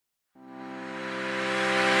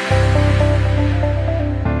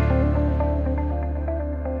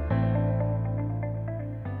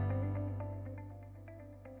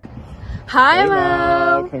Hi, Hey,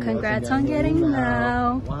 Mo. Mo. Congrats on getting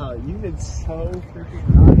Mo. Wow, you've been so freaking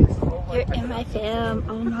nice. Oh my You're in my fam.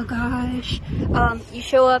 Oh my gosh. You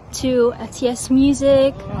show up to FTS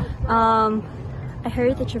Music. I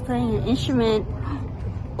heard that you're playing an instrument.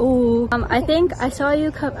 Oh, I think I saw you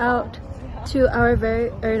come out to our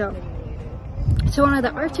to one of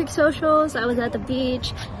the Arctic socials. I was at the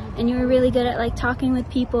beach, and you were really good at like talking with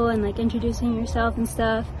people and like introducing yourself and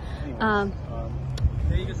stuff. And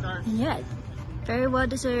yeah, very well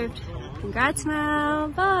deserved. Congrats, Mal.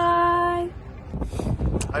 Bye.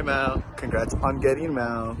 Hi, Mal. Congrats on getting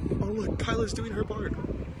Mal. Oh, look, Kyla's doing her part.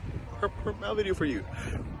 Her Mal video for you.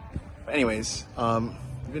 But anyways,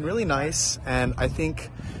 you've been really nice, and I think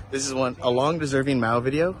this is a long-deserving Mal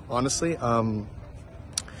video, honestly. I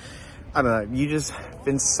don't know, you just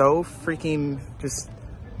been so freaking just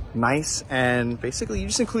nice, and basically you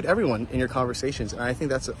just include everyone in your conversations, and I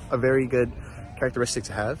think that's a very good characteristic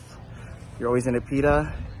to have. You're always in a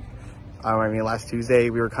PETA. I mean, last Tuesday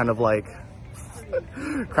we were kind of like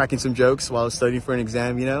cracking some jokes while studying for an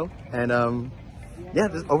exam, you know? And yeah,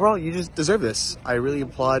 overall you just deserve this. I really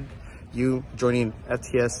applaud you joining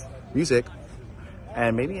FTS Music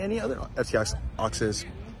and maybe any other FTS Oxes.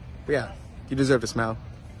 But yeah, you deserve this, Mal.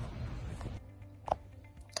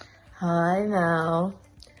 Hi, Mal.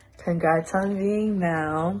 Congrats on being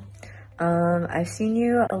Mal. I've seen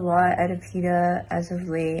you a lot at PETA as of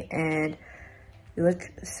late, and you look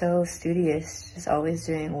so studious, just always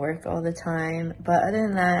doing work all the time. But other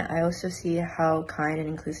than that, I also see how kind and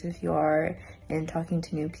inclusive you are in talking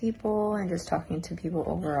to new people and just talking to people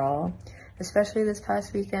overall. Especially this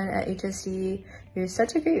past weekend at HSC, you're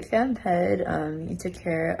such a great fam head. You took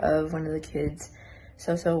care of one of the kids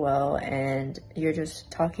so well, and you're just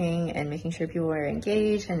talking and making sure people were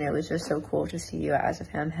engaged, and it was just so cool to see you as a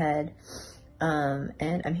fam head.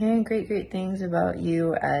 And I'm hearing great things about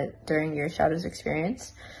you during your Shadows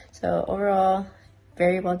experience. So overall,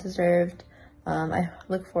 very well deserved. I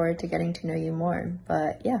look forward to getting to know you more.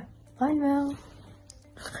 But yeah, bye, Mel.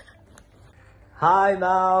 Hi,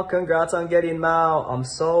 Mal. Congrats on getting Mal. I'm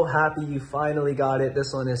so happy you finally got it.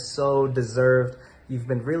 This one is so deserved. You've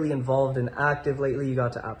been really involved and active lately. You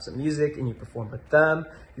got to Apps Music and you performed with them.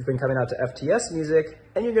 You've been coming out to FTS Music,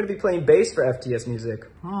 and you're going to be playing bass for FTS Music.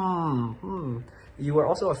 You were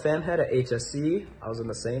also a fam head at HSC. I was in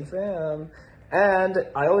the same fam. And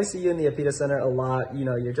I always see you in the Apita Center a lot. You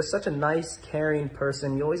know, you're just such a nice, caring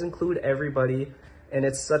person. You always include everybody, and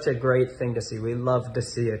it's such a great thing to see. We love to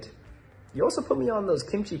see it. You also put me on those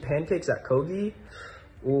kimchi pancakes at Kogi.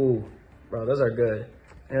 Ooh, bro, those are good.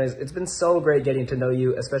 Anyways, it's been so great getting to know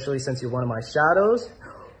you, especially since you're one of my shadows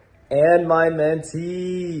and my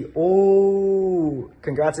mentee. Oh,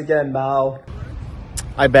 congrats again, Mal.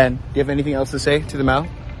 Hi, Ben. Do you have anything else to say to the Mal?